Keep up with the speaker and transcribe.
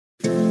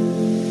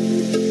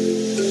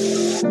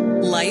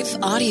Life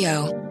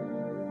Audio.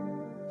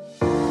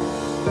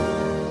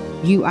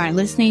 You are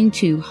listening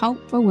to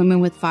Hope for Women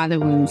with Father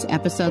Wounds,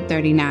 episode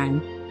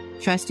 39.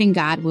 Trusting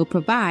God will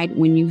provide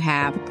when you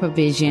have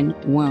provision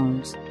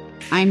wounds.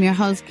 I'm your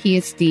host,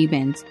 Kia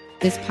Stevens.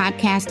 This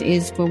podcast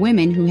is for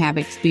women who have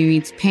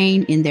experienced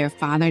pain in their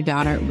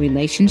father-daughter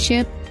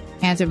relationship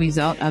as a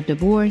result of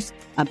divorce,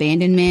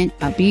 abandonment,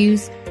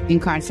 abuse,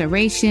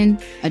 incarceration,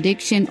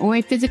 addiction, or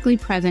a physically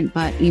present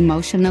but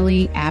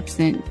emotionally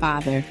absent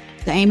father.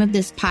 The aim of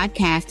this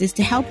podcast is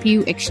to help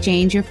you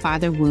exchange your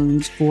father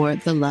wounds for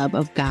the love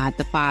of God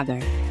the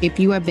Father. If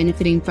you are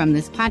benefiting from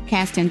this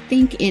podcast and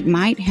think it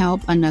might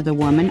help another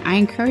woman, I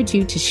encourage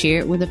you to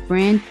share it with a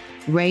friend,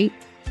 rate,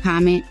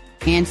 comment,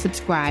 and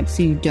subscribe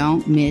so you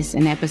don't miss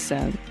an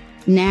episode.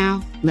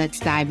 Now,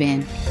 let's dive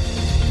in.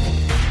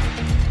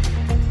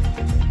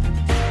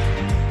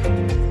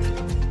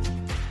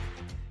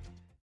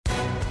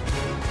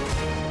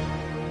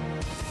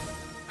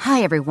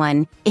 Hi,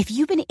 everyone. If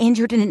you've been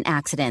injured in an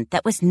accident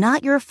that was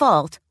not your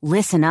fault,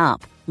 listen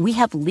up. We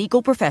have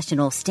legal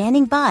professionals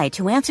standing by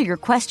to answer your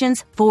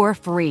questions for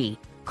free.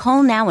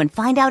 Call now and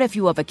find out if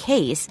you have a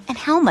case and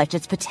how much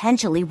it's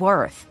potentially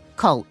worth.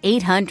 Call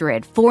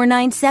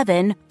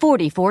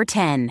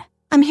 800-497-4410.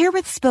 I'm here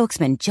with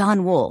spokesman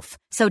John Wolf.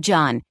 So,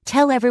 John,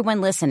 tell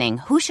everyone listening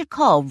who should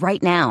call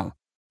right now.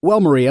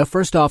 Well, Maria,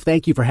 first off,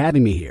 thank you for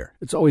having me here.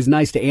 It's always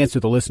nice to answer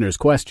the listeners'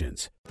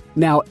 questions.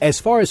 Now, as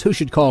far as who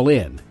should call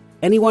in,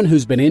 anyone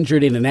who's been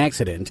injured in an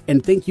accident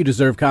and think you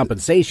deserve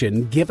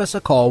compensation, give us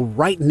a call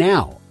right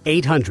now.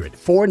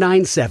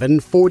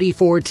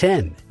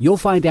 800-497-4410. You'll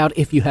find out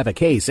if you have a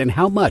case and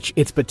how much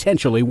it's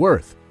potentially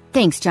worth.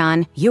 Thanks,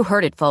 John. You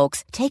heard it,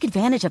 folks. Take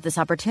advantage of this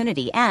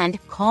opportunity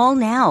and call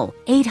now.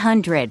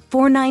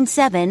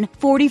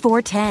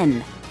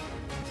 800-497-4410.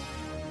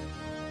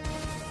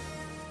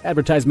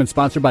 Advertisement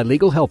sponsored by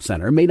Legal Help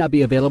Center. May not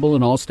be available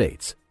in all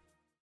states.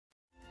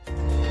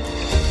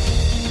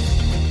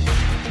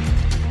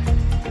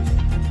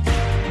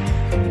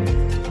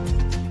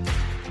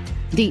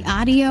 The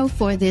audio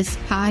for this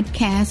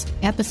podcast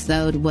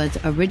episode was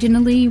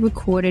originally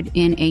recorded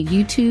in a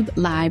YouTube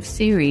live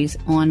series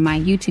on my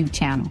YouTube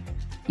channel.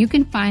 You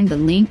can find the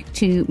link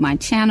to my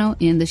channel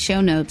in the show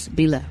notes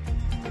below.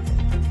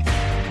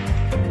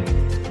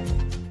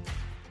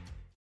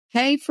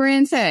 Hey,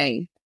 friends.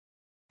 Hey,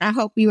 I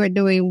hope you are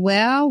doing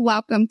well.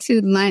 Welcome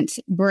to Lunch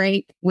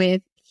Break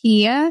with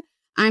Kia.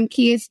 I'm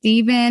Kia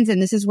Stevens,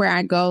 and this is where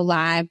I go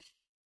live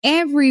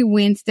every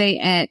Wednesday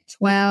at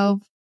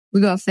 12. We're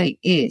going to say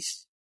ish.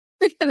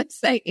 We're going to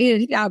say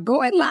ish. Y'all,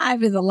 going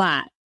live is a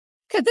lot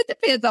because it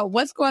depends on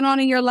what's going on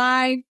in your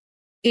life.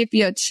 If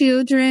your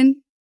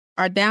children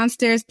are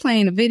downstairs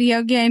playing a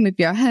video game, if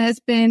your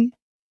husband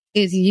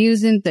is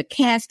using the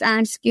cast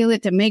iron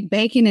skillet to make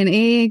bacon and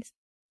eggs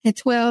at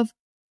 12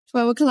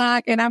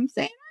 o'clock, and I'm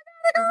saying,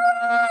 I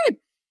gotta go.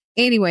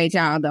 Anyway,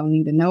 y'all don't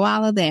need to know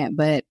all of that,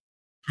 but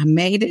I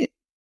made it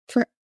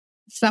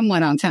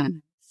somewhat on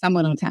time.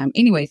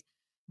 Anyways.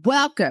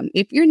 Welcome.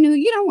 If you're new,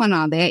 you don't want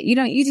all that.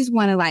 You just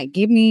want to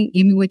give me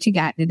what you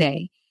got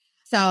today.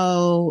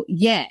 So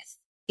yes,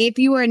 if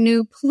you are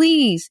new,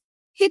 please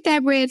hit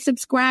that red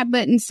subscribe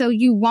button so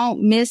you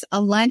won't miss a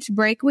lunch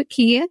break with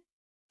Kia,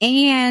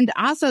 and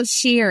also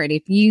share it.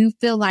 If you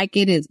feel like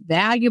it is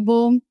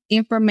valuable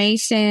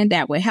information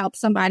that would help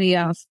somebody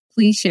else,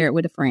 please share it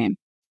with a friend.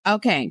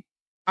 Okay.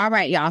 All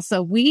right, y'all.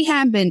 So we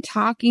have been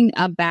talking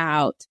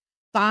about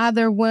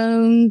father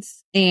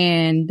wounds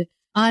and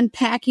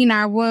unpacking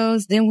our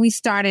wounds. Then we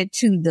started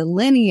to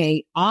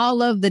delineate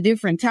all of the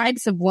different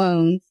types of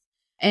wounds.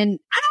 And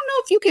I don't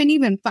know if you can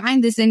even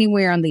find this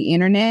anywhere on the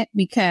internet,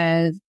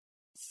 because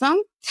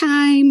some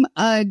time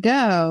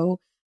ago,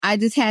 I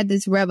just had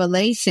this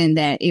revelation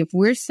that if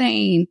we're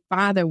saying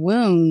father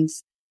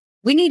wounds,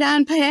 we need to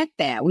unpack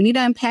that. What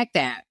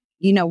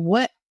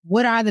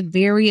are the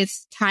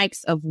various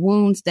types of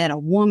wounds that a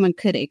woman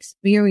could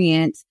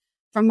experience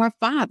from her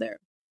father?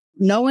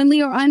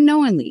 Knowingly or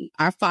unknowingly,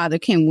 our father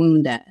can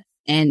wound us.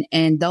 And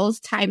those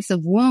types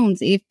of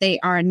wounds, if they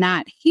are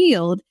not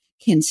healed,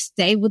 can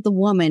stay with the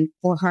woman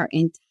for her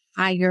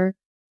entire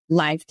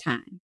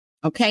lifetime.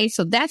 Okay,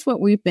 so that's what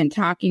we've been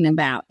talking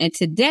about. And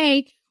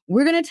today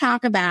we're going to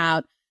talk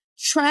about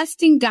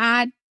trusting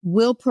God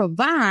will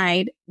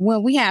provide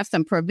when we have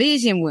some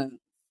provision wounds.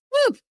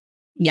 Woo!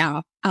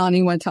 Y'all, I don't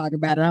even want to talk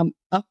about it.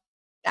 I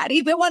don't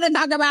even want to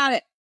talk about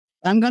it.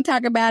 I'm going to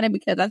talk about it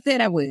because I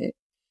said I would.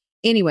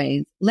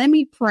 Anyways, let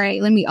me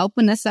pray. Let me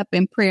open us up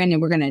in prayer, and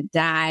then we're going to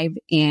dive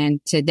in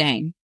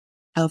today.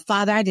 Oh,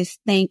 Father, I just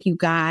thank you,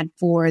 God,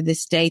 for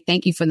this day.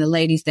 Thank you for the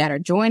ladies that are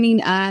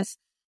joining us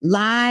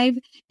live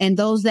and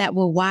those that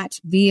will watch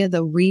via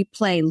the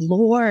replay.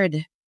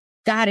 Lord,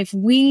 God, if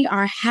we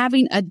are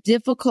having a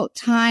difficult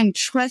time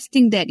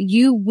trusting that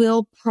you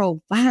will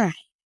provide,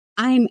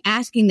 I am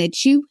asking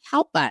that you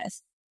help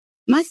us,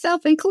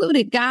 myself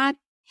included. God,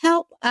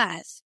 help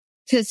us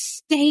to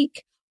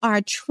stake our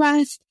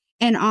trust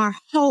and our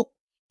hope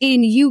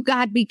in you,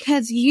 God,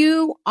 because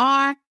you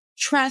are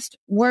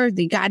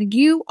trustworthy. God,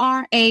 you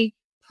are a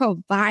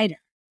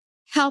provider.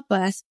 Help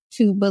us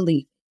to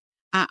believe.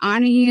 I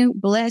honor you,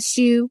 bless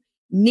you,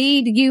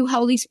 need you.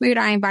 Holy Spirit,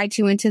 I invite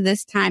you into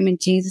this time in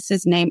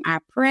Jesus' name. I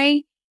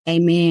pray.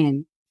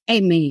 Amen.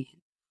 Amen.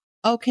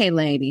 Okay,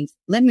 ladies,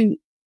 let me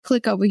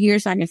click over here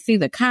so I can see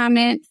the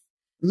comments.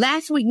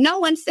 Last week, no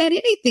one said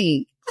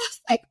anything. I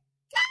was like,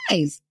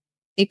 guys,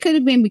 it could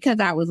have been because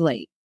I was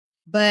late.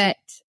 But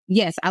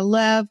yes, I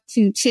love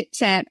to chit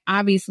chat.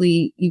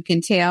 Obviously, you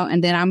can tell.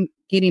 And then I'm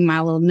getting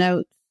my little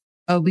notes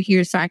over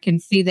here so I can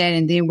see that.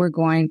 And then we're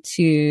going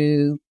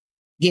to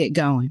get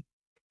going.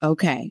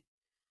 Okay.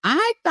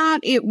 I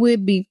thought it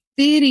would be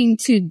fitting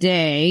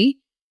today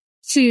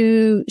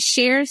to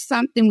share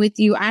something with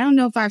you. I don't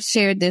know if I've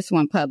shared this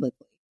one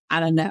publicly. I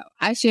don't know.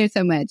 I share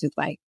so much. It's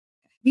like,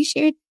 we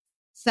shared.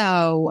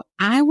 So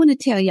I want to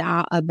tell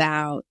y'all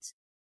about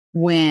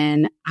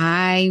when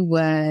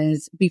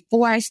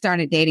before I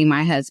started dating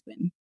my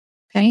husband.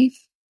 Okay.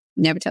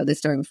 Never told this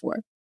story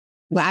before.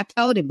 Well, I've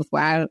told it before.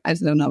 I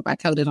just don't know if I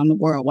told it on the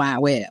World Wide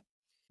Web.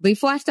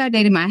 Before I started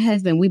dating my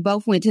husband, we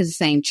both went to the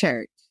same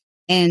church.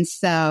 And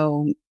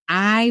so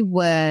I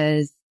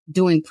was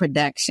doing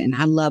production.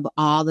 I love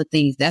all the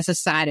things. That's a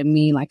side of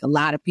me like a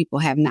lot of people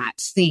have not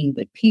seen,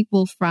 but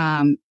people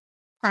from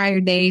prior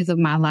days of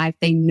my life,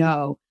 they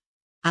know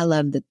I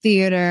love the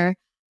theater.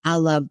 I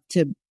love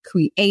to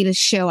create a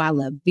show. I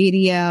love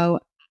video.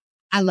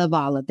 I love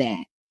all of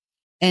that.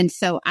 And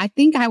so I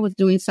think I was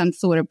doing some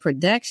sort of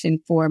production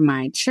for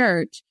my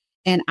church,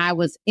 and I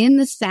was in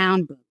the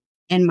sound booth,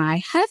 and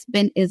my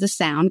husband is a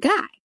sound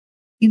guy.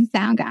 He's a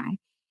sound guy.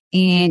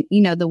 And,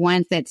 you know, the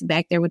ones that's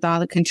back there with all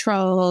the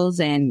controls,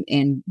 and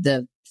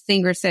the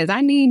singer says,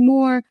 I need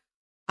more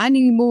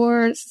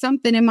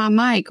something in my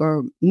mic,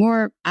 or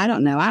more. I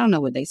don't know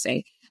what they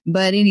say.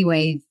 But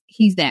anyway,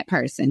 he's that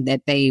person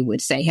that they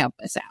would say, help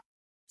us out.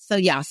 So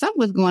y'all, something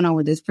was going on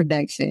with this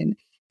production,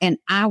 and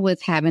I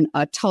was having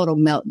a total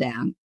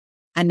meltdown.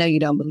 I know you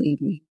don't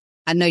believe me.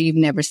 I know you've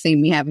never seen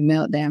me have a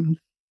meltdown.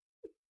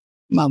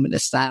 Moment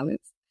of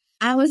silence.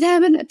 I was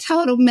having a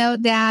total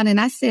meltdown, and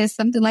I said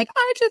something like,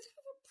 I just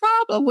have a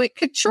problem with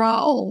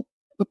control.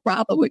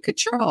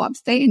 I'm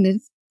staying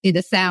in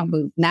the sound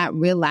booth, not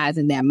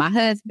realizing that my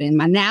husband,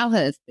 my now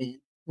husband,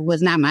 who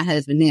was not my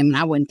husband then, and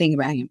I wasn't thinking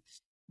about him.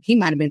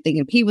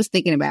 He was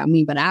thinking about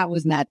me, but I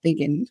was not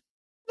thinking.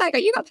 Like, are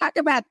you going to talk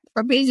about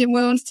provision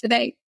wounds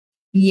today?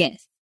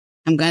 Yes,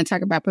 I'm going to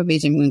talk about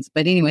provision wounds.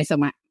 But anyway, so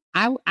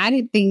I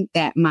didn't think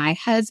that my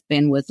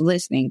husband was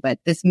listening, but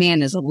this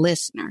man is a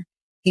listener.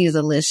 He is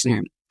a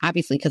listener,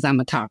 obviously, because I'm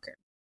a talker.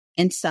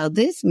 And so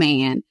this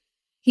man,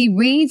 he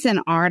reads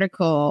an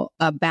article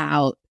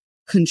about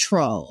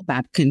control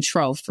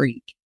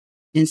freak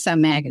in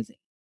some magazine.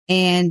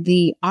 And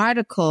the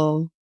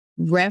article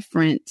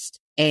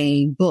referenced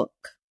a book.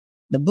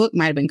 The book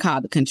might have been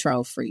called The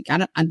Control Freak.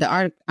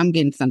 I'm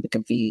getting something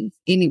confused.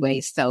 Anyway,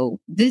 so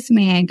this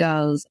man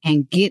goes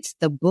and gets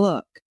the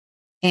book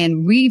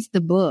and reads the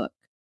book.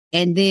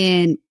 And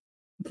then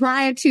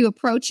prior to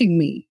approaching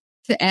me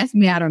to ask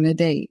me out on a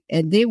date,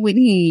 and then when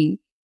he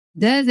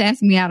does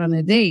ask me out on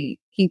a date,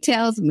 he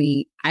tells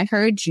me, I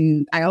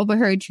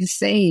overheard you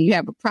saying you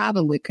have a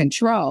problem with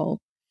control.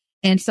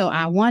 And so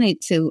I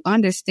wanted to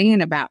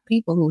understand about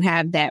people who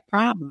have that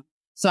problem.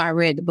 So I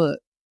read the book.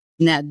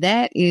 Now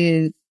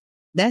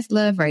that's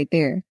love right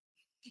there.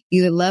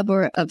 Either love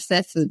or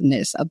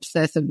obsessiveness.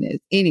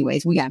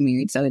 Anyways, we got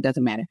married, so it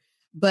doesn't matter.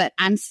 But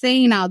I'm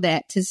saying all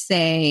that to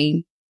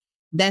say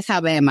that's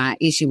how bad my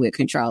issue with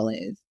control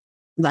is.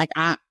 Like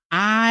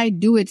I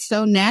do it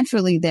so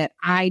naturally that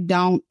I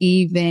don't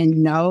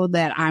even know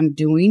that I'm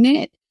doing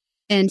it.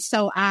 And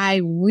so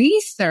I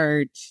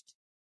researched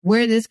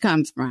where this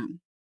comes from.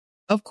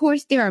 Of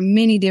course, there are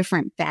many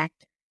different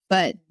factors,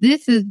 but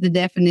this is the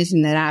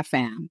definition that I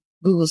found.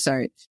 Google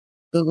search.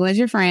 Google is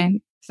your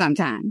friend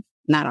sometimes,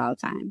 not all the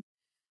time.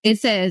 It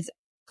says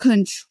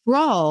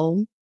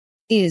control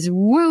is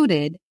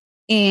rooted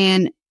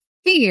in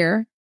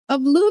fear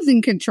of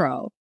losing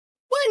control.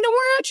 What in the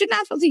world? You're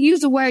not supposed to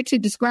use a word to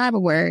describe a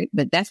word,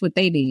 but that's what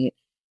they did.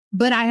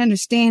 But I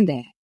understand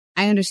that.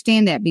 I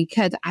understand that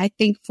because I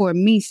think for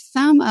me,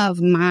 some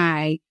of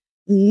my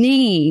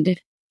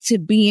need to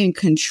be in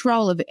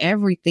control of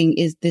everything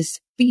is this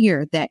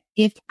fear that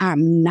if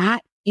I'm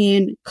not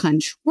in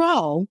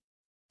control,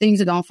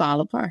 things are going to fall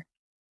apart.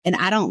 And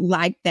I don't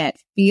like that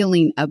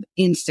feeling of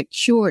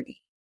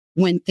insecurity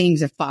when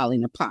things are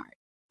falling apart.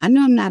 I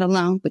know I'm not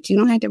alone, but you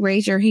don't have to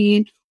raise your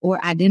hand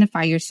or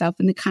identify yourself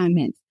in the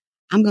comments.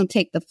 I'm going to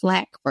take the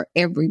flack for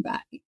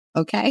everybody.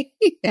 Okay.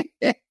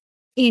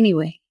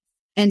 Anyway.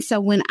 And so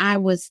when I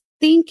was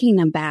thinking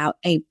about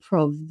a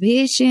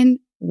provision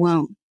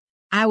wound,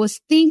 I was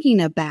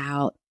thinking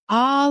about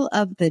all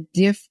of the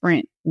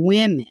different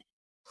women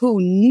who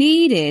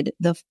needed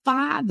the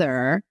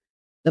father,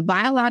 the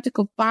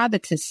biological father,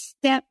 to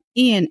step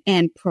in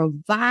and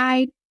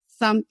provide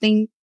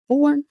something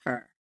for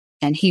her.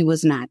 And he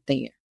was not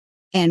there.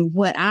 And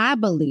what I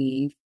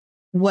believe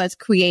was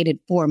created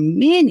for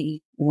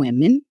many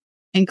women,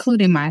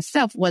 including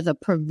myself, was a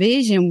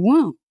provision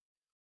wound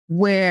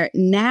where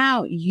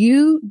now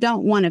you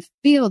don't want to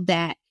feel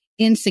that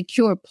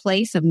insecure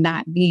place of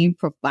not being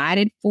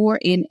provided for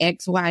in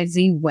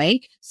XYZ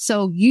way.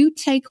 So you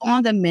take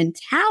on the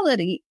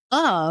mentality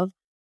of,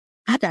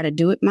 I got to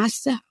do it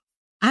myself.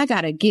 I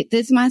got to get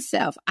this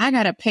myself. I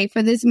got to pay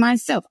for this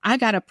myself. I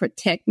got to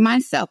protect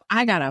myself.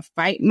 I got to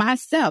fight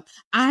myself.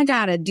 I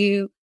got to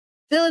do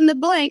fill in the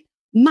blank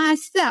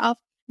myself,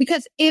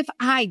 because if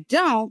I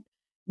don't,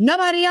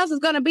 nobody else is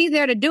going to be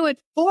there to do it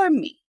for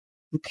me.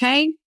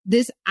 Okay.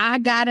 This I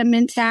got a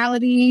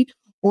mentality,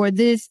 or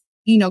this,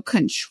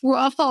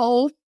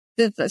 control.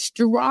 There's a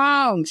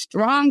strong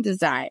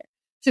desire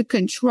to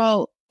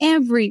control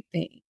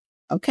everything.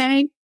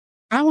 Okay.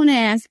 I want to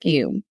ask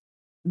you,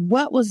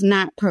 what was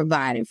not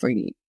provided for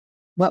you?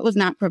 What was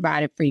not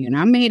provided for you? And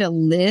I made a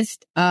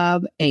list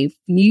of a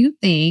few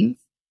things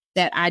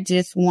that I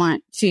just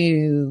want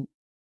to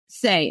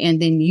say,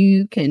 and then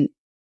you can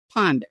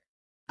ponder.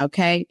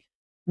 Okay.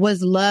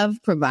 Was love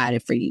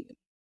provided for you?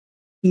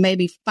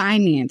 Maybe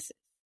finances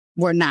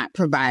were not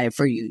provided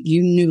for you.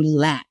 You knew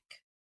lack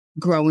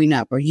growing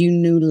up, or you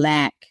knew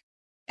lack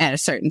at a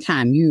certain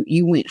time.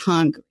 You went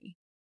hungry.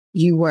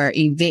 You were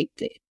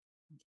evicted.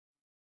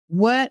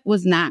 What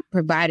was not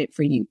provided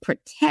for you?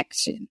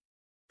 Protection,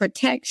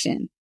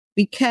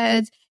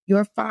 because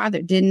your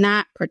father did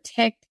not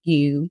protect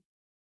you.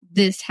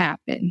 This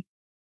happened.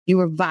 You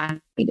were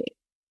violated.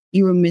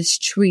 You were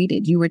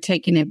mistreated. You were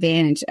taken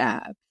advantage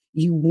of.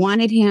 You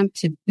wanted him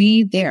to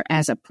be there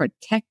as a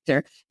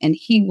protector, and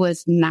he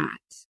was not.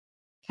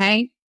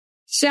 Okay.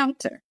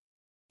 Shelter,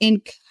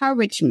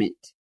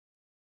 encouragement,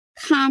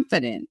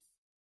 confidence,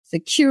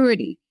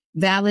 security,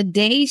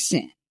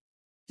 validation,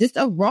 just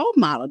a role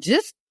model,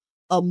 just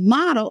a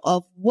model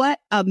of what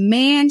a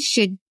man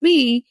should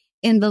be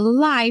in the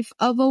life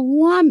of a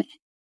woman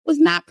was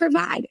not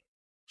provided.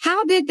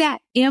 How did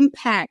that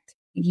impact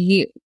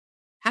you?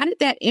 How did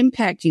that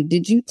impact you?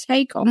 Did you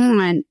take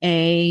on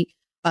a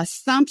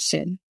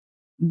assumption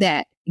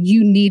that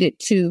you needed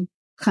to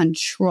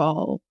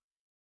control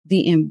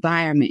the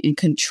environment and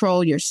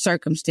control your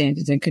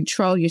circumstances and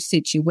control your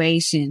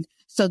situation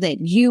so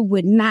that you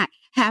would not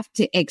have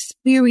to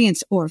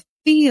experience or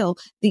feel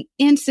the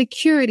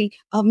insecurity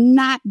of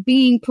not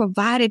being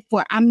provided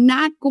for? I'm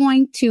not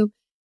going to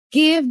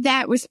give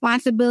that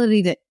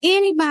responsibility to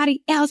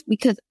anybody else,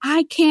 because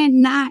I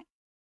cannot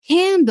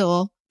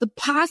handle the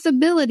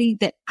possibility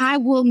that I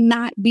will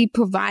not be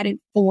provided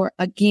for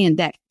again.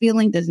 That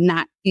feeling does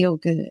not feel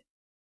good.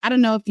 I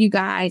don't know if you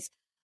guys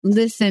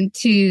listen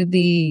to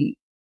the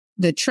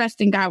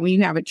trust in God when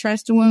you have a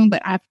trust wound,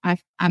 but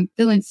I'm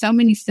feeling so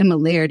many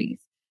similarities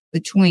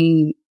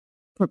between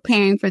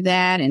preparing for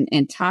that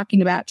and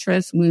talking about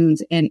trust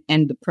wounds and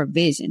the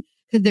provision,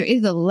 because there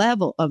is a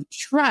level of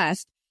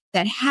trust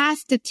that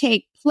has to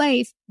take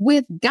place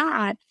with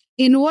God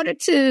in order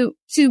to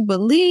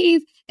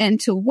believe and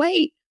to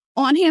wait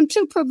on him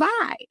to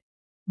provide.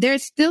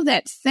 There's still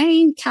that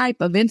same type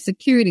of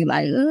insecurity,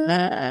 like,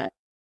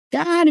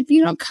 God, if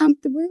you don't come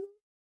through.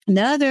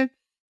 The other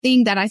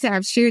thing that I said,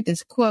 I've shared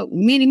this quote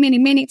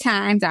many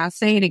times. I'll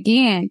say it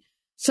again.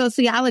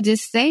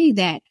 Sociologists say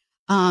that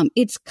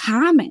it's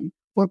common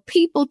for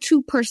people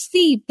to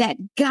perceive that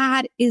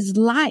God is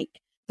like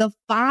the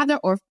father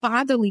or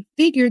fatherly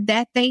figure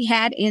that they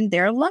had in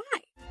their life.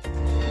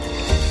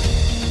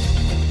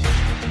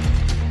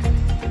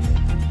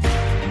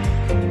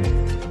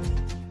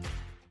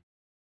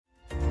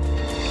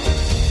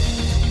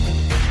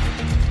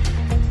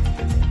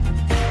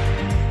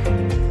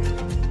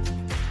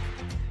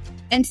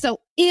 And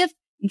so if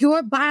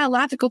your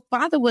biological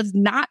father was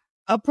not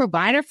a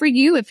provider for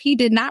you, if he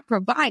did not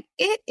provide,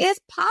 it is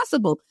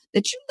possible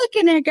that you're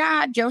looking at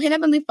God, your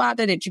heavenly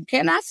father, that you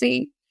cannot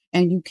see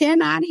and you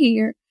cannot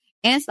hear.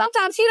 And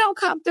sometimes he don't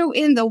come through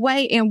in the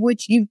way in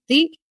which you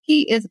think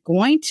he is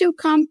going to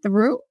come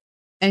through.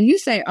 And you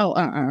say,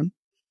 there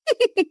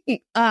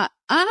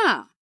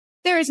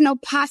is no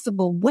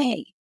possible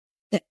way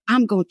that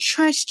I'm going to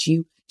trust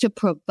you to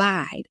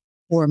provide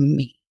for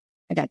me.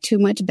 I got too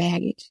much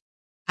baggage.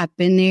 I've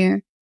been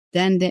there,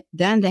 done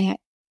that,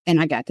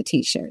 and I got the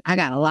t-shirt. I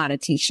got a lot of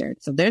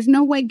t-shirts. So there's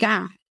no way,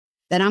 God,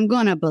 that I'm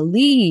going to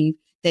believe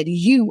that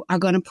you are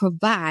going to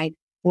provide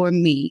for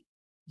me.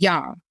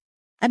 Y'all,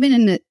 I've been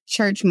in the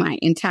church my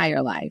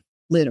entire life,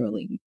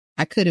 literally.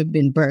 I could have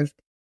been birthed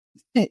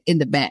in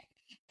the back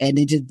and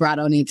it just brought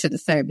on into the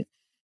service.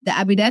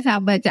 That's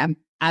how much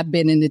I've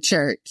been in the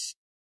church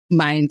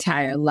my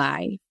entire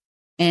life.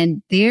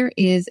 And there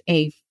is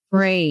a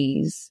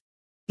phrase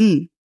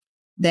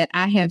that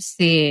I have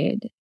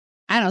said.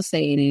 I don't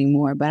say it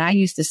anymore, but I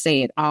used to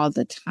say it all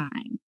the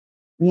time.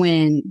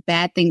 When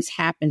bad things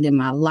happened in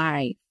my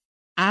life,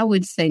 I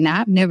would say, now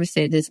I've never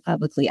said this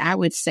publicly, I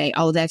would say,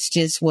 oh, that's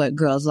just what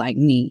girls like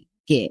me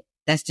get.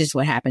 That's just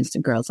what happens to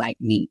girls like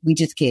me. We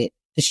just get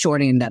the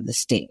short end of the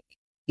stick.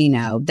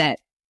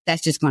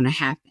 That's just going to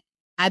happen.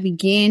 I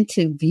began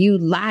to view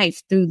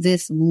life through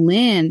this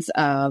lens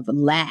of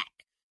lack,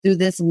 through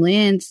this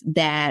lens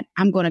that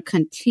I'm going to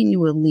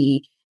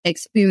continually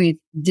experience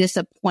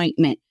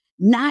disappointment,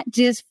 not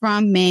just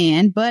from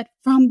man, but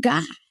from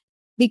God,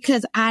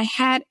 because I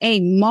had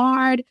a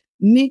marred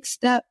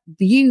mixed up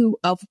view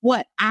of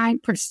what I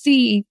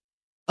perceive,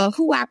 of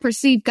who I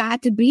perceive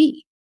God to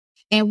be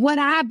and what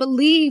I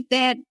believe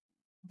that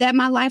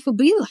my life will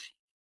be like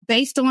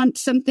based on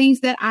some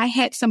things that I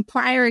had some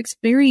prior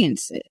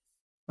experiences.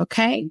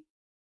 Okay.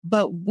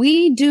 But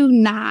we do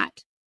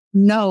not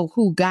know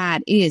who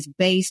God is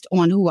based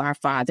on who our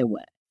father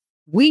was.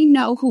 We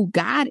know who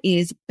God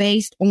is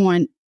based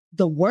on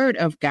the word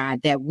of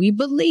God that we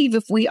believe.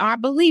 If we are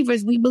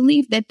believers, we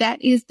believe that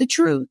that is the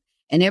truth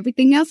and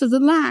everything else is a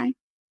lie.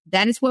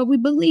 That is what we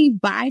believe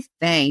by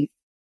faith,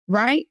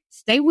 right?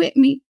 Stay with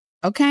me.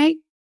 Okay.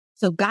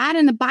 So God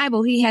in the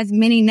Bible, he has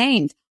many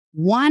names.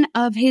 One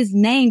of his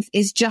names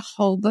is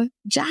Jehovah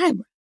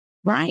Jireh,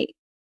 right?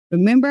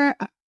 Remember,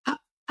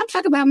 I'm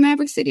talking about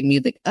Maverick City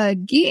Music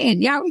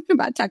again. Y'all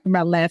remember I talked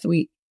about last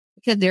week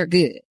because they're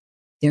good.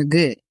 They're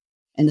good.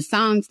 And the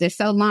songs, they're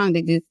so long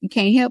that you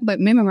can't help but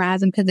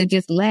memorize them because they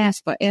just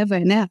last forever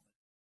and ever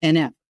and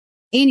ever.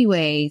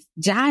 Anyways,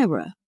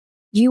 Jireh,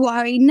 you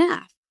are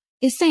enough.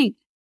 It's saying,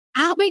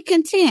 I'll be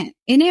content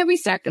in every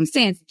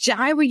circumstance.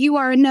 Jireh, you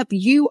are enough.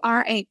 You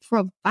are a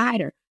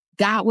provider.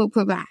 God will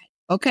provide.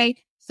 Okay.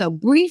 So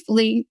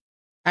briefly,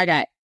 I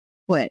got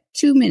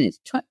 2 minutes,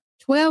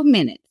 12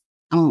 minutes.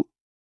 I won't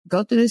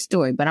go through the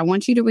story, but I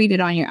want you to read it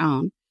on your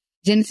own.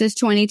 Genesis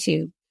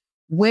 22.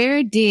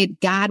 Where did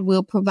God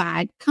will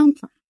provide come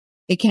from?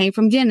 It came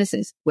from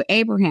Genesis with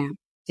Abraham.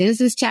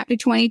 Genesis chapter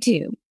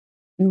 22.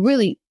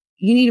 Really,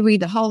 you need to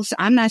read the whole.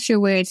 I'm not sure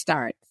where it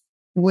starts.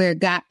 Where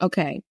God,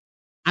 okay,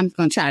 I'm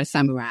going to try to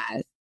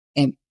summarize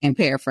and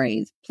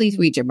paraphrase. Please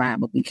read your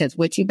Bible because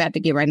what you're about to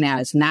get right now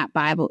is not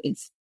Bible.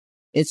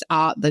 It's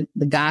all the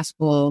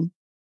gospel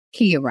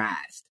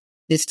keyized.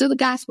 It's still the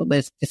gospel,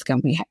 but it's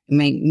going to be, I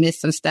may miss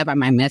some stuff. I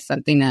might mess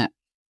something up.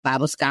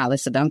 Bible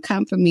scholars, so don't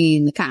come for me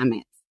in the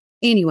comments.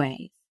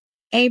 Anyway,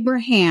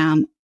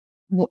 Abraham,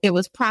 it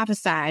was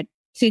prophesied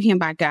to him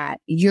by God,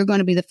 you're going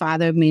to be the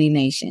father of many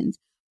nations.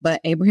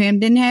 But Abraham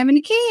didn't have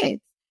any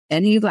kids.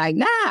 And he's like,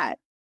 God,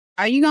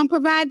 are you going to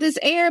provide this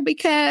heir?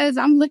 Because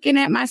I'm looking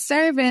at my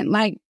servant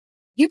like,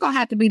 you're going to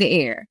have to be the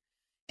heir.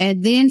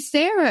 And then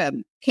Sarah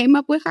came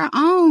up with her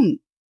own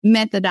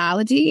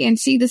methodology and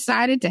she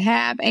decided to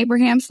have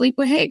Abraham sleep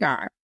with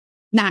Hagar.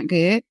 Not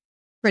good.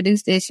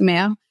 Produced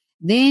Ishmael.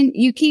 Then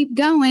you keep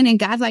going and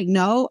God's like,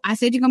 no, I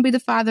said you're going to be the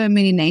father of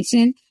many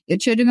nations. Your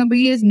children are going to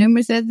be as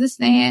numerous as the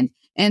sand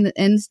and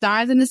the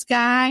stars in the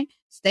sky.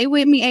 Stay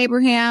with me,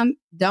 Abraham.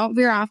 Don't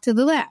veer off to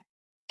the left.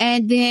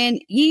 And then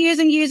years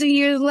and years and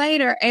years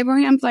later,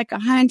 Abraham's like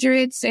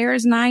 100,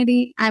 Sarah's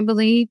 90, I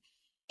believe.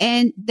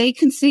 And they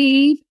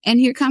conceive and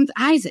here comes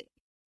Isaac.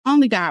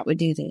 Only God would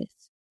do this.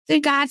 So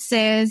God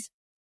says,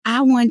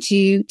 I want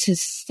you to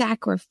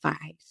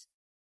sacrifice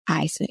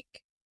Isaac.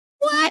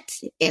 What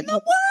in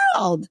the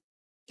world?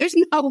 There's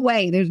no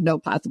way. There's no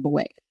possible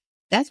way.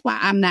 That's why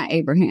I'm not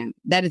Abraham.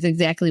 That is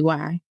exactly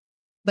why.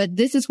 But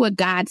this is what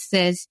God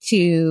says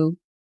to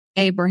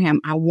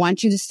Abraham. I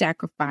want you to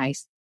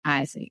sacrifice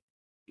Isaac.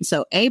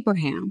 So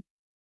Abraham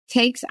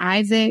takes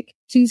Isaac,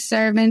 2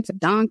 servants, a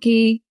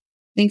donkey,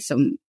 I think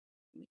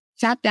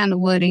chopped down the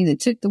wood, either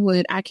took the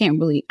wood. I can't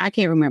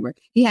remember.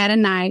 He had a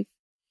knife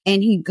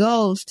and he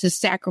goes to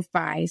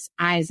sacrifice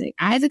Isaac.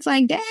 Isaac's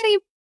like, Daddy,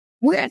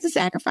 where's the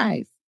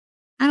sacrifice?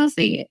 I don't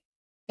see it.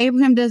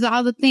 Abraham does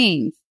all the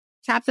things,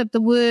 chops up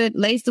the wood,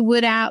 lays the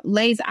wood out,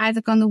 lays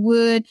Isaac on the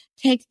wood,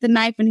 takes the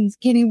knife and he's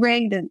getting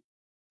ready to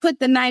put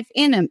the knife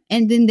in him.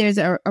 And then there's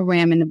a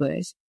ram in the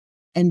bush.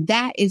 And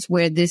that is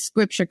where this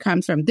scripture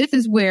comes from. This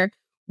is where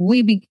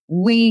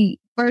we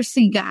first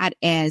see God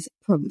as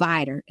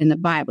provider in the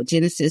Bible.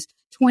 Genesis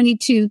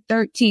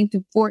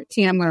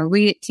 22:13-14. I'm going to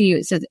read it to you.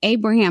 It says,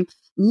 Abraham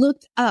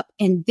looked up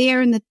and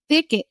there in the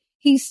thicket,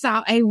 he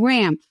saw a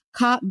ram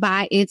caught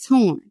by its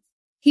horns.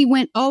 He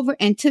went over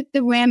and took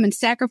the ram and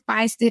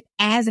sacrificed it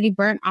as a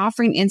burnt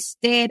offering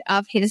instead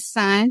of his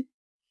son.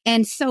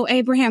 And so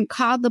Abraham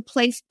called the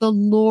place the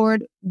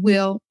Lord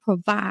will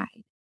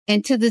provide.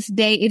 And to this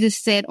day, it is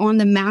said on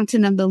the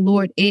mountain of the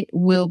Lord, it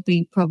will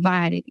be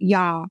provided.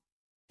 Y'all,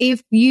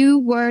 if you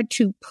were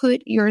to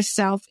put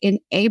yourself in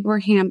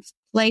Abraham's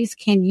place,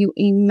 can you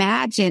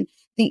imagine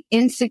the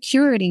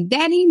insecurity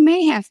that he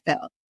may have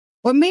felt?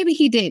 Or maybe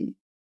he didn't,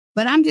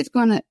 but I'm just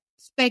going to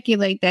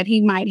speculate that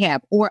he might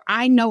have, or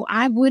I know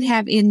I would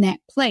have in that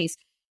place.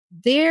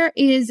 There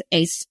is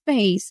a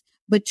space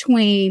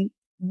between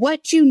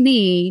what you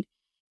need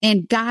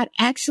and God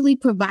actually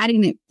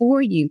providing it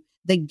for you.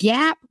 The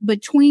gap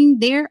between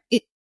there,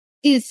 it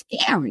is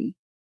scary.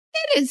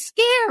 It is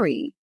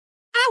scary.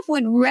 I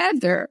would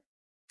rather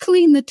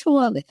clean the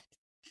toilet.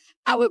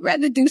 I would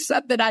rather do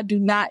something I do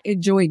not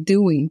enjoy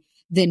doing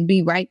than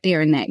be right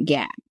there in that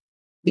gap,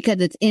 because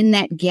it's in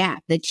that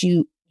gap that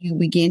you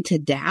begin to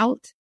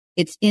doubt.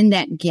 It's in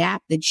that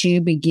gap that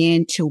you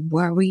begin to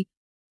worry.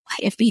 What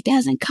if he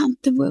doesn't come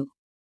through?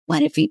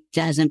 What if he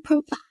doesn't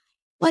provide?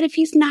 What if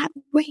he's not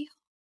real?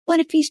 What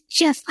if he's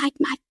just like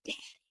my dad?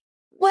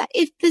 What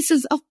if this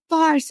is a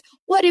farce?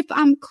 What if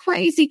I'm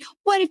crazy?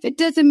 What if it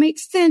doesn't make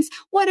sense?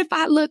 What if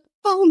I look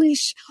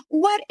foolish?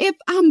 What if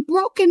I'm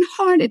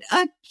brokenhearted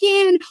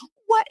again?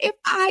 What if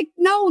I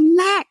know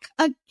lack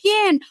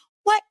again?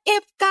 What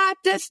if God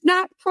does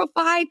not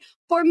provide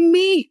for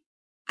me?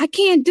 I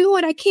can't do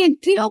it. I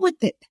can't deal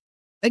with it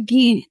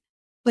again.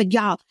 But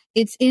y'all,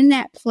 it's in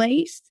that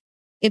place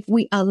if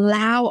we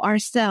allow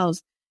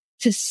ourselves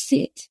to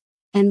sit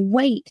and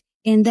wait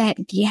in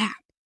that gap.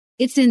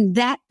 It's in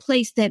that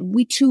place that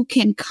we too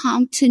can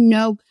come to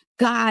know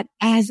God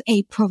as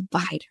a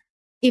provider.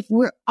 If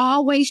we're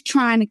always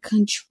trying to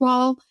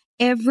control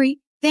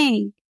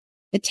everything,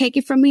 but take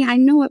it from me, I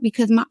know it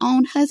because my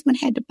own husband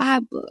had to buy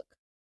a book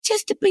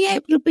just to be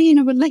able to be in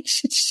a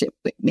relationship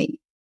with me.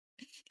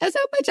 That's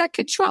how much I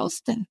control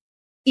stuff.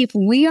 If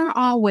we are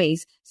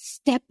always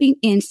stepping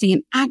in,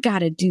 saying, I got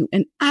to do,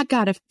 and I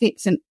got to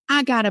fix, and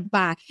I got to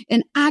buy,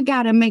 and I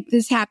got to make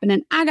this happen,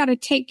 and I got to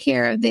take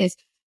care of this,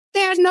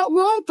 there's no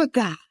room for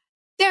God.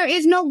 There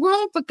is no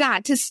room for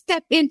God to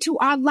step into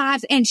our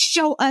lives and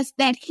show us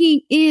that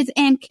he is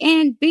and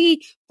can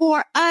be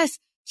for us,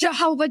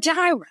 Jehovah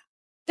Jireh.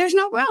 There's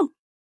no room,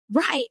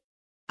 right?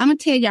 I'm going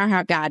to tell y'all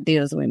how God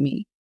deals with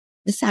me.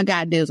 This is how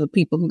God deals with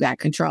people who got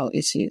control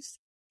issues.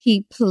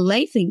 He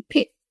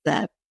picks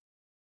up,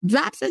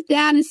 drops us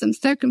down in some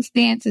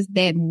circumstances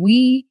that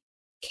we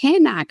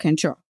cannot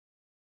control,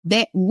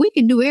 that we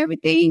can do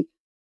everything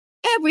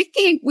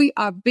we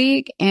are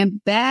big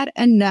and bad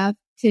enough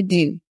to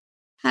do.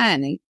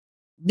 Honey,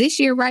 this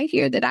year right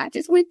here that I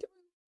just went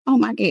through, oh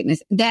my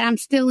goodness, that I'm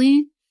still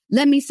in.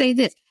 Let me say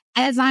this.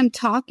 As I'm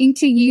talking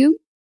to you,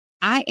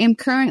 I am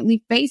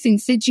currently facing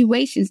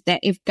situations that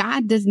if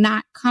God does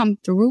not come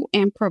through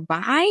and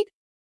provide,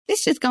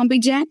 it's just going to be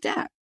jacked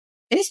up.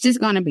 It's just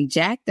going to be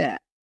jacked up.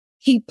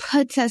 He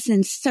puts us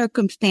in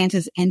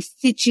circumstances and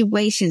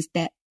situations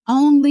that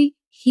only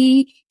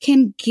he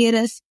can get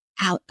us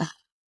out of.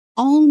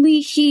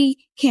 Only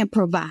he can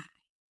provide.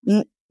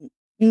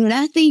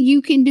 Nothing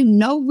you can do,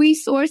 no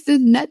resources,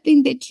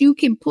 nothing that you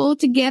can pull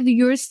together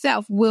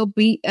yourself will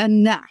be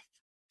enough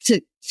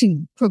to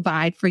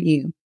provide for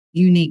you.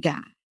 You need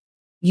God.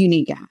 You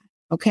need God.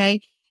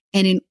 Okay.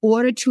 And in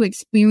order to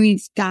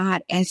experience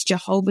God as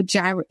Jehovah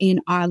Jireh in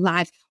our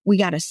lives, we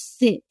got to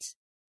sit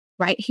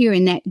right here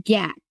in that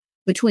gap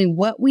between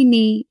what we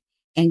need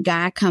and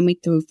God coming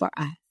through for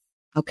us.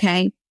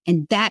 Okay.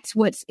 And that's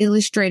what's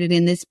illustrated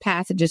in this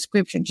passage of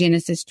scripture,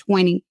 Genesis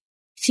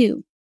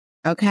 22.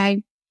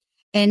 Okay.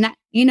 And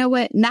you know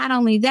what? Not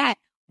only that,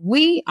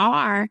 we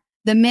are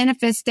the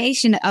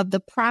manifestation of the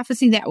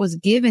prophecy that was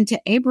given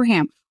to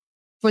Abraham.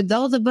 For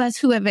those of us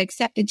who have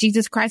accepted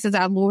Jesus Christ as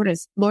our Lord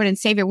and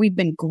Savior, we've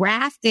been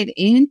grafted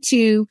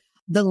into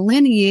the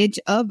lineage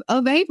of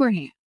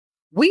Abraham.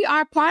 We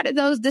are part of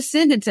those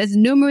descendants as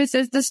numerous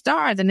as the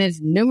stars and as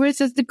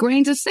numerous as the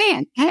grains of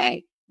sand.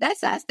 Hey,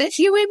 that's us. That's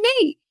you and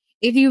me.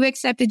 If you've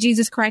accepted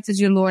Jesus Christ as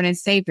your Lord and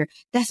Savior,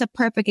 that's a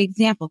perfect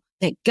example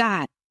that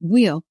God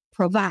will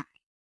provide.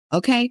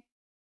 Okay.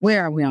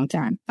 Where are we on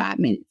time? 5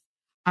 minutes.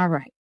 All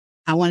right.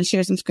 I want to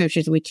share some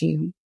scriptures with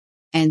you.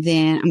 And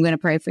then I'm going to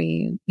pray for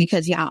you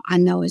because y'all, I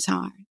know it's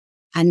hard.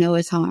 I know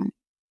it's hard.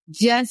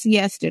 Just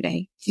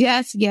yesterday,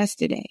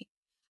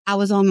 I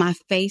was on my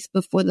face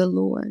before the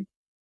Lord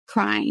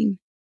crying,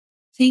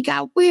 saying,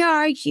 God, where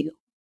are you?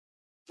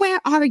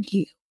 Where are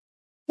you?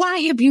 Why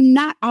have you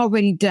not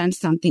already done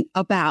something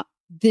about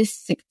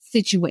this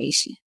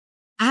situation?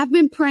 I've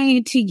been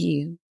praying to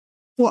you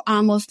for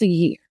almost a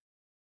year.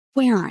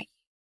 Where are you?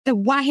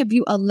 Then why have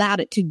you allowed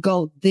it to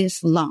go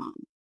this long?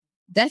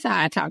 That's how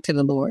I talk to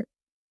the Lord.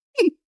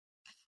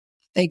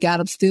 Thank God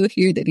I'm still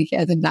here, that he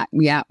hasn't knocked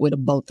me out with a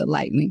bolt of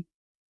lightning.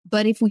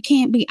 But if we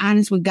can't be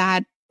honest with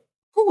God,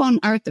 who on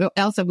earth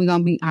else are we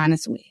going to be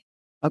honest with?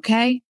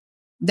 Okay?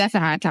 That's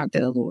how I talk to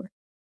the Lord.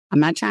 I'm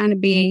not trying to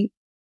be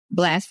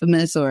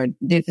blasphemous or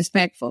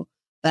disrespectful,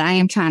 but I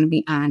am trying to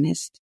be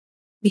honest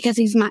because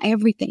he's my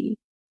everything.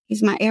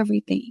 He's my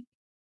everything.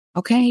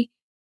 Okay?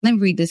 Let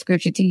me read the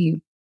scripture to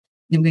you.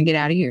 Then we're going to get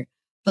out of here.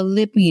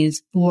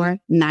 Philippians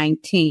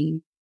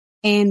 4:19.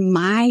 And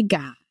my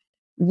God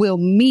will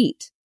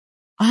meet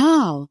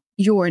all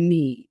your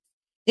needs.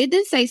 It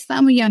didn't say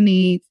some of your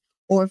needs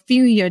or a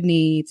few of your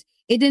needs.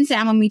 It didn't say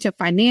I'm going to meet your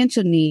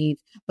financial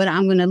needs, but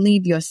I'm going to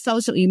leave your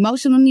social,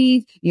 emotional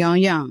needs,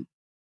 young.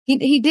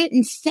 He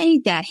didn't say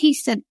that. He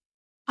said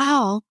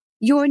all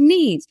your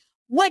needs.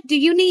 What do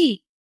you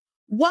need?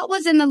 What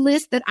was in the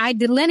list that I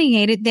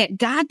delineated that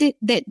God did,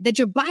 that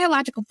your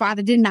biological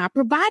father did not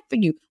provide for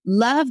you?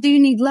 Love. Do you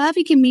need love?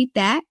 He can meet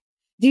that.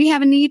 Do you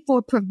have a need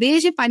for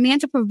provision,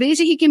 financial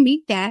provision? He can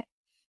meet that.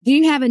 Do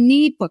you have a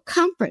need for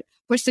comfort,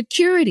 for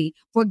security,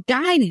 for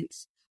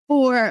guidance,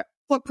 for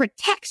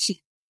protection?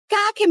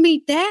 God can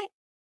meet that.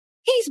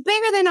 He's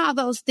bigger than all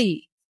those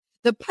things.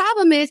 The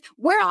problem is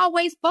we're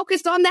always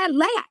focused on that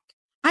lack.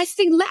 I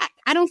see lack.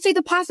 I don't see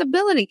the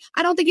possibility.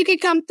 I don't think you can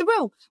come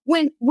through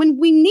when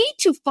we need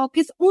to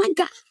focus on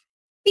God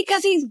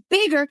because he's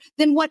bigger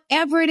than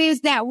whatever it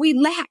is that we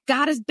lack.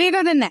 God is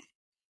bigger than that.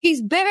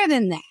 He's bigger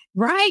than that,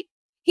 right?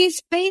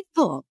 He's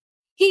faithful.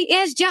 He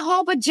is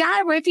Jehovah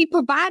Jireh. If he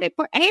provided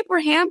for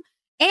Abraham,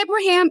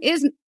 Abraham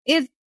is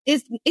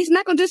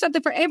not going to do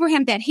something for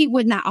Abraham that he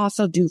would not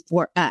also do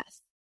for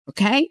us.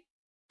 Okay.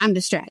 I'm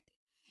distracted.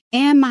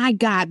 And my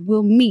God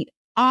will meet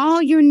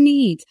all your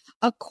needs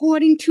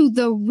according to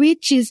the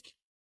riches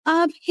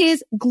of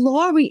his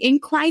glory in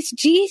Christ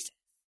Jesus.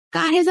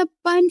 God has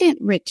abundant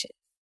riches.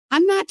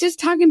 I'm not just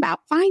talking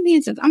about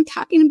finances. I'm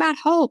talking about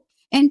hope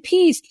and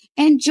peace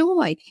and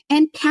joy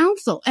and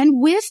counsel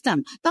and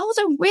wisdom. Those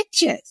are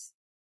riches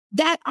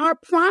that are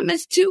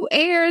promised to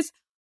heirs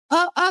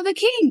of the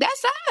king.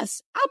 That's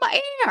us. I'm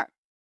an heir.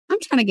 I'm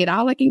trying to get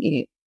all I can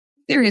get.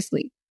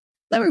 Seriously.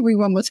 Let me read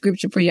one more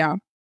scripture for y'all.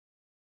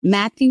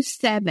 Matthew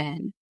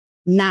 7:9-11.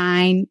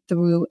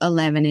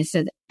 It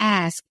says,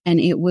 ask and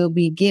it will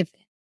be given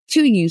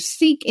to you.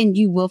 Seek and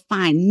you will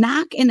find.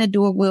 Knock and the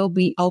door will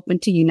be open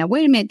to you. Now,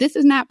 wait a minute. This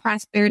is not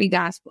prosperity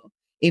gospel.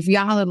 If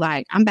y'all are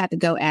like, I'm about to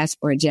go ask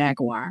for a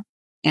Jaguar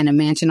and a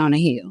mansion on a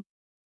hill,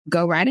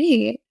 go right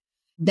ahead.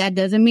 That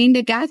doesn't mean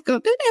that God's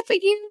going to do that for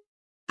you.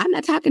 I'm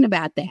not talking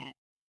about that.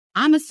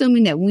 I'm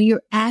assuming that when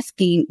you're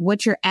asking,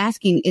 what you're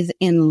asking is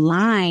in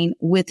line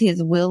with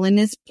his will and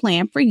his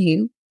plan for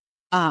you.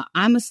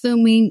 I'm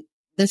assuming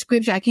the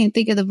scripture, I can't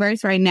think of the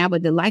verse right now,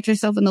 but delight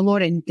yourself in the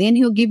Lord and then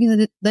he'll give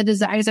you the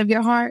desires of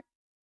your heart.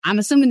 I'm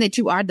assuming that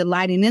you are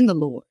delighting in the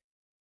Lord,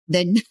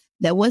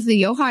 that what's in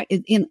your heart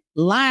is in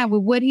line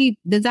with what he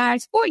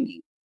desires for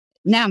you.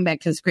 Now I'm back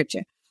to the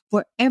scripture.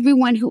 For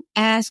everyone who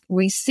asks,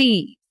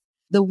 receives.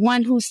 The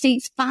one who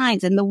seeks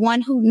finds, and the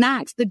one who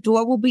knocks, the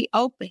door will be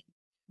open.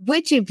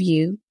 Which of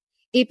you,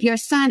 if your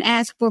son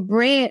asks for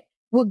bread,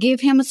 will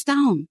give him a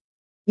stone?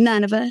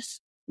 None of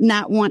us.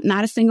 Not one,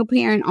 not a single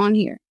parent on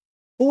here.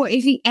 Or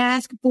if he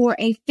asks for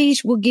a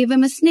fish, we'll give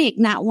him a snake.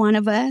 Not one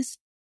of us.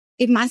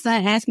 If my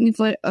son asks me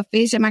for a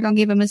fish, am I going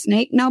to give him a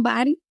snake?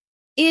 Nobody.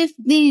 If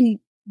then,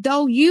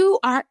 though you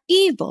are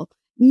evil,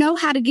 know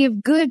how to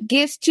give good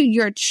gifts to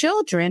your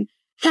children,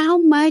 how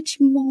much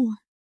more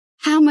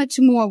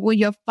will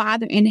your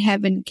Father in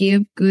heaven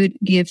give good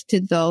gifts to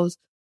those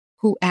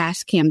who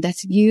ask him?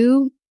 That's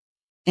you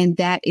and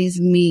that is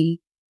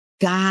me.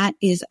 God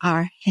is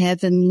our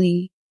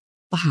heavenly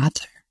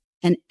Father.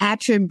 An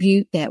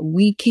attribute that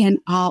we can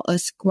all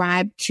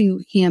ascribe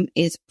to him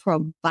is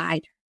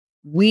provider.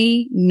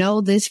 We know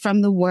this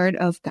from the word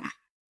of God.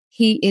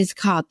 He is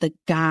called the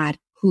God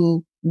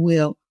who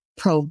will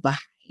provide.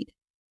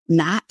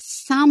 Not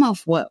some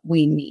of what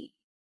we need,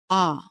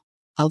 all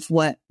of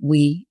what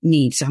we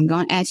need. So I'm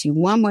going to ask you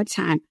one more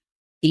time,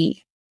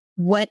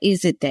 what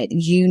is it that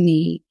you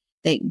need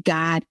that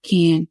God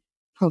can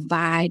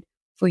provide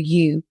for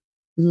you?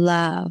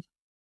 Love,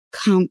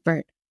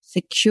 comfort,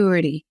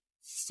 security,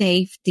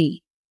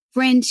 safety,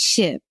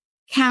 friendship,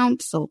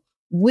 counsel,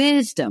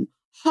 wisdom,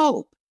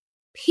 hope,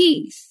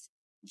 peace,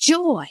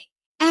 joy,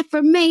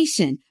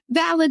 affirmation,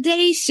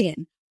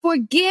 validation,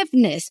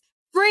 forgiveness,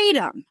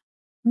 freedom,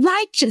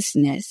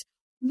 righteousness.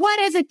 What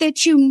is it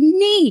that you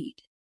need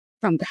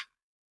from God?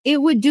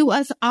 It would do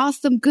us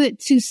awesome good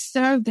to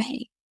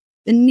survey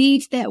the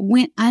needs that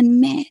went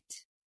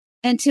unmet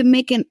and to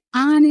make an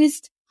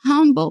honest,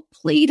 humble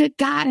plea to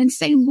God and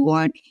say,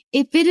 Lord,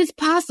 if it is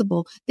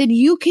possible that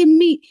you can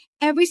meet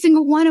every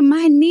single one of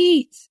my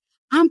needs,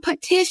 I'm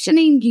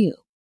petitioning you,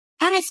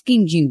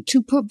 asking you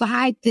to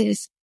provide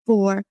this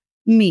for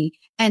me,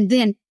 and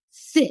then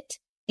sit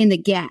in the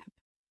gap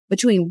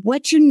between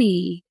what you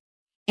need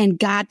and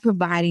God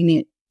providing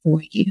it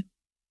for you.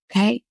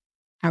 Okay.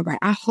 All right.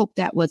 I hope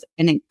that was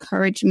an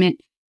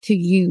encouragement to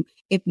you.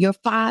 If your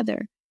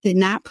Father did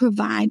not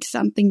provide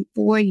something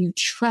for you,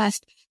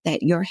 trust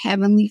that your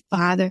heavenly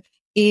Father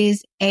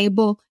is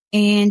able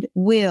and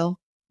will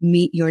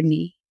meet your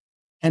need.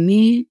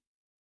 Amen.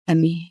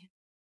 Amen.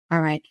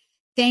 All right.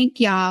 Thank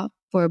y'all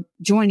for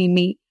joining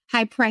me.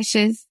 Hi,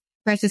 Precious.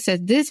 Precious says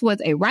this was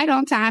a right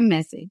on time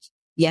message.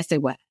 Yes,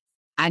 it was.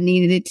 I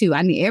needed it too.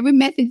 I need every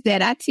message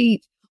that I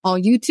teach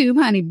on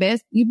YouTube, honey.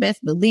 You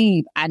best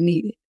believe I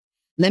need it.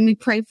 Let me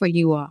pray for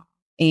you all.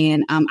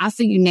 And I'll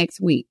see you next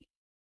week.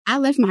 I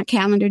left my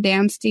calendar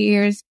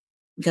downstairs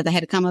because I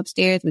had to come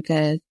upstairs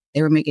because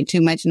they were making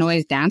too much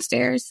noise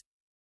downstairs.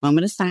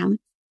 Moment of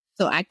silence.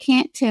 So I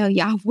can't tell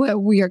y'all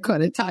what we are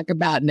going to talk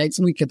about next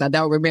week because I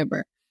don't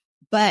remember.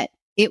 But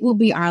it will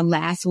be our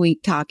last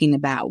week talking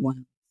about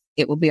one.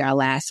 It will be our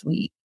last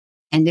week.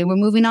 And then we're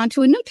moving on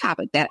to a new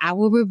topic that I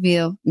will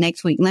reveal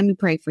next week. Let me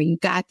pray for you.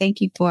 God,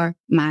 thank you for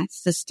my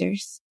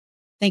sisters.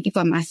 Thank you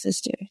for my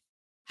sisters.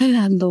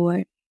 Oh,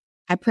 Lord,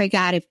 I pray,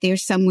 God, if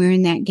there's somewhere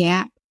in that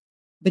gap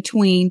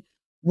between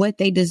what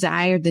they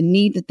desire, the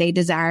need that they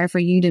desire for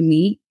you to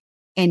meet,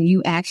 and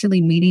you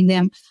actually meeting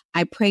them,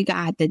 I pray,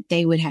 God, that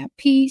they would have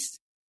peace,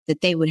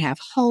 that they would have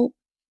hope,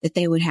 that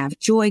they would have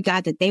joy,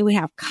 God, that they would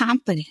have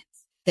confidence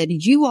that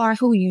you are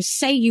who you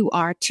say you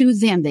are to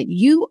them, that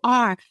you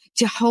are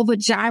Jehovah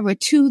Jireh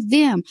to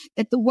them,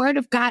 that the word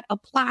of God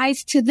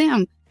applies to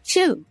them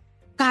too.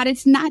 God,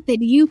 it's not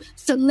that you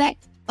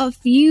select a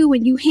few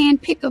and you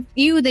handpick a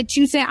few that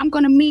you say, I'm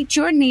going to meet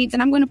your needs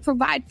and I'm going to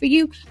provide for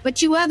you,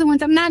 but you other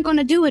ones, I'm not going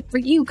to do it for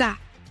you, God.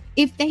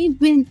 If they've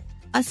been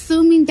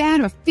assuming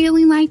that or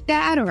feeling like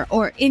that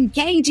or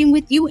engaging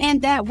with you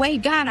in that way,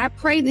 God, I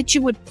pray that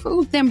you would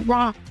prove them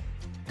wrong.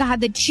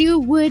 God, that you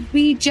would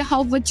be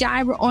Jehovah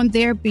Jireh on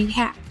their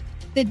behalf.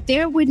 that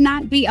there would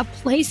not be a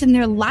place in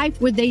their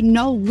life where they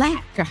know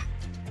lack, God.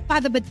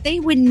 Father, but they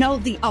would know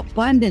the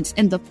abundance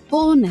and the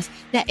fullness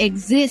that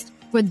exists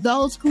for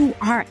those who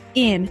are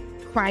in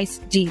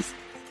Christ Jesus.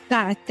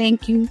 God, I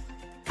thank you.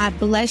 I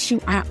bless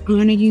you. I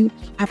honor you.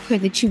 I pray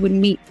that you would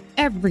meet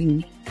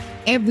every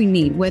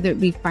need, whether it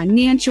be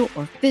financial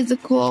or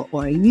physical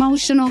or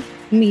emotional,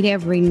 meet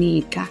every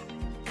need, God.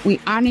 We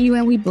honor you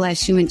and we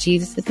bless you in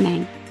Jesus'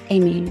 name.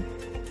 Amen.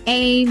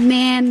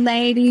 Amen,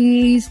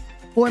 ladies.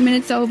 4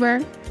 minutes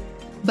over.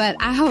 But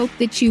I hope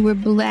that you were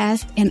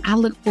blessed, and I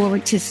look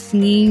forward to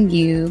seeing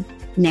you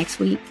next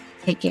week.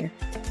 Take care.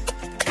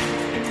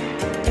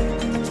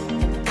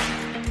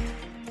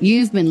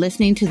 You've been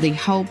listening to the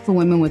Hope for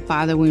Women with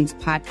Father Wounds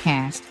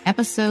podcast,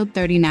 episode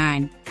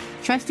 39.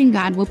 Trusting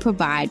God will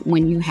provide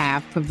when you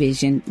have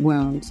provision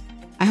wounds.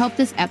 I hope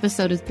this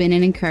episode has been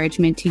an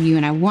encouragement to you,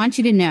 and I want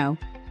you to know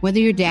whether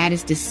your dad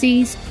is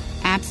deceased,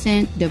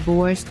 absent,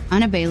 divorced,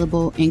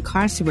 unavailable,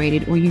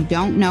 incarcerated, or you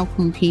don't know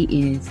who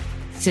he is.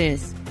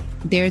 Sis,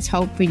 there's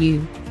hope for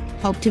you.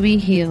 Hope to be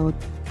healed.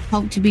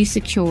 Hope to be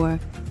secure.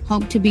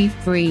 Hope to be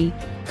free.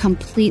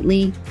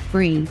 Completely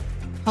free.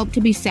 Hope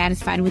to be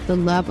satisfied with the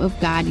love of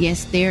God.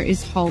 Yes, there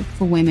is hope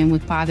for women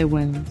with father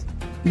wounds.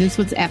 This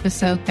was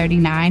episode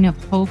 39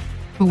 of Hope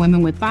for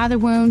Women with Father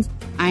Wounds.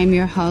 I am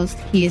your host,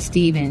 Kia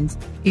Stevens.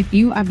 If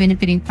you are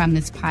benefiting from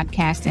this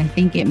podcast and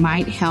think it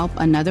might help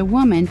another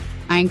woman,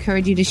 I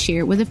encourage you to share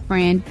it with a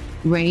friend,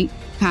 rate,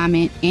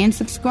 comment, and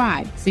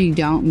subscribe so you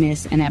don't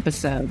miss an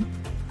episode.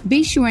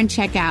 Be sure and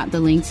check out the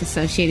links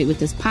associated with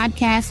this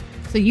podcast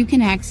so you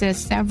can access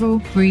several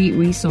free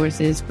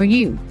resources for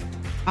you.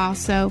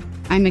 Also,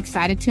 I'm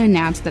excited to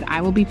announce that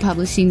I will be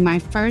publishing my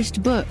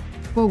first book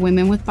for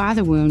women with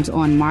father wounds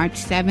on March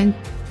 7th,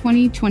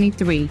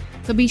 2023.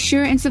 So be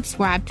sure and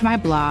subscribe to my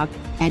blog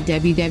at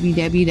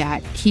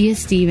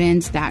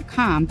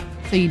www.kiastevens.com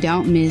so you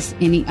don't miss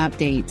any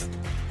updates.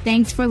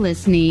 Thanks for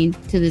listening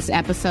to this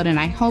episode, and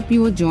I hope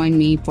you will join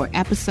me for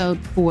episode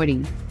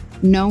 40,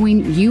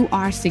 knowing you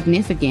are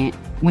significant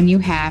when you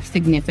have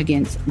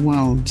significance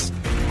wounds.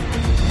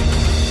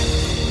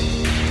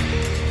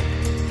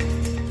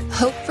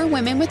 Hope for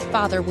Women with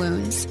Father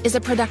Wounds is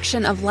a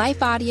production of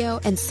Life Audio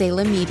and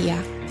Salem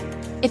Media.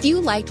 If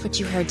you liked what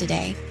you heard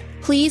today,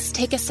 please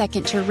take a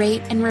second to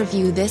rate and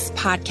review this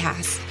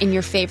podcast in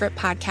your favorite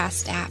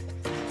podcast app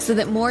so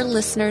that more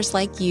listeners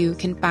like you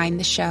can find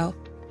the show.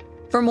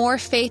 For more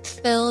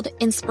faith-filled,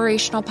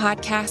 inspirational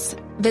podcasts,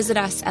 visit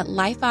us at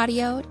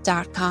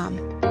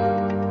lifeaudio.com.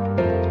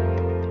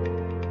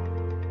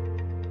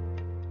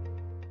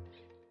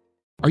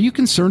 Are you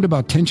concerned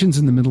about tensions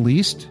in the Middle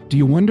East? Do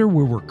you wonder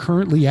where we're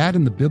currently at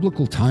in the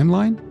biblical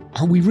timeline?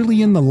 Are we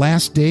really in the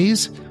last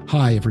days?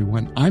 Hi,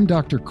 everyone. I'm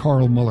Dr.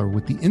 Carl Muller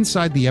with the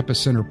Inside the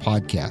Epicenter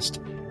podcast.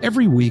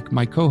 Every week,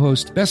 my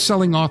co-host,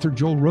 best-selling author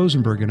Joel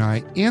Rosenberg and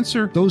I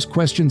answer those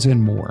questions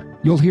and more.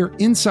 You'll hear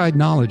inside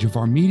knowledge of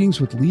our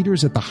meetings with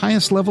leaders at the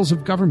highest levels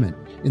of government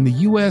in the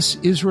U.S.,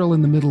 Israel,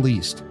 and the Middle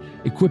East,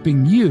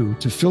 equipping you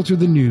to filter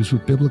the news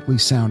with biblically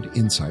sound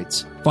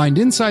insights. Find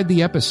Inside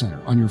the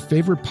Epicenter on your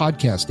favorite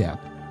podcast app,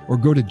 or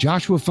go to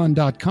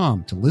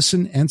joshuafund.com to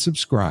listen and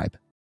subscribe.